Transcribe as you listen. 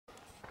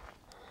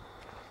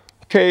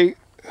Okay,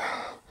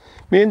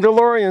 me and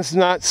DeLorean's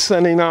not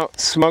sending out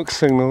smoke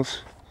signals,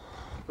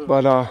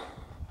 but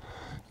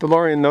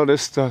DeLorean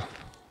noticed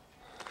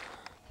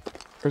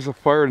there's a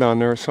fire down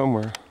there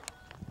somewhere.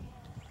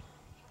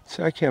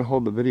 See, I can't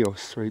hold the video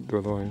straight,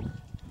 DeLorean.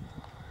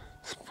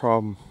 It's a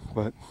problem,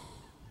 but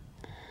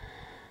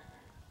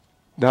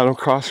down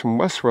across from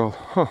West Road,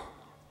 huh?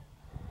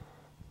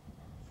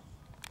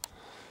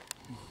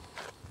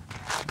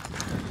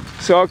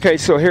 So, okay,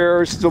 so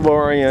here's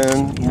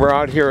DeLorean. We're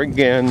out here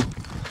again.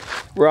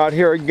 We're out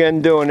here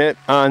again doing it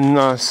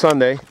on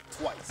Sunday.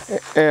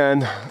 Twice.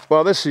 And,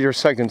 well, this is your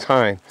second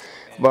time.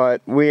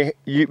 But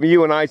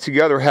you and I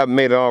together haven't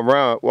made it all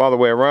the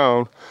way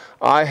around.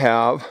 I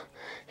have.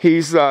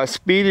 He's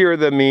speedier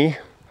than me.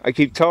 I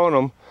keep telling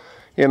him,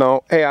 you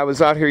know, hey, I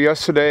was out here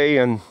yesterday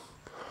and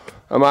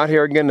I'm out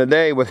here again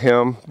today with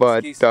him.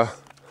 But,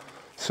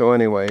 so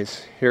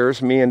anyways,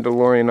 here's me and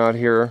DeLorean out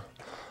here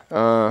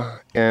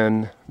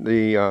in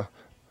the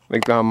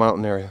McDowell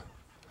Mountain area.